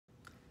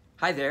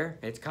Hi there,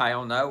 it's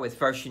Kyle No with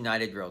First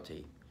United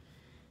Realty.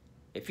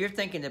 If you're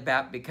thinking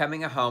about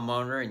becoming a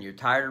homeowner and you're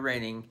tired of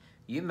renting,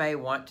 you may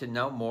want to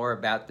know more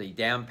about the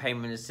down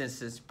payment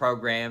assistance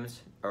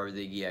programs or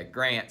the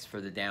grants for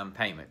the down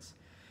payments.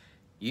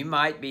 You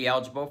might be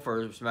eligible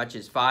for as much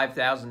as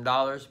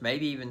 $5,000,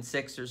 maybe even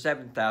 $6,000 or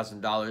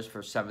 $7,000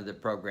 for some of the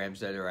programs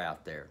that are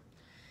out there.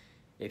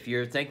 If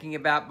you're thinking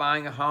about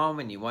buying a home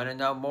and you want to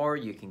know more,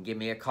 you can give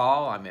me a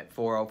call. I'm at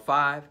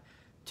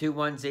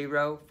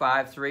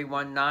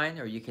 405-210-5319,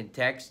 or you can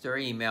text or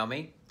email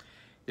me.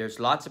 There's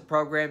lots of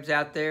programs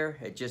out there.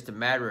 It's just a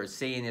matter of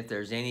seeing if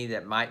there's any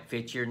that might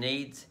fit your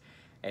needs,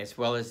 as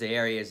well as the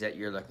areas that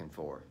you're looking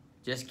for.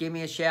 Just give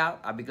me a shout.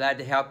 I'll be glad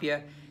to help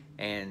you.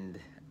 And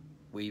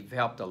we've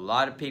helped a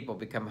lot of people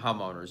become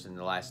homeowners in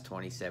the last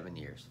 27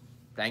 years.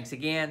 Thanks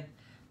again.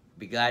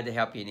 Be glad to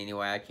help you in any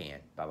way I can.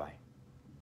 Bye-bye.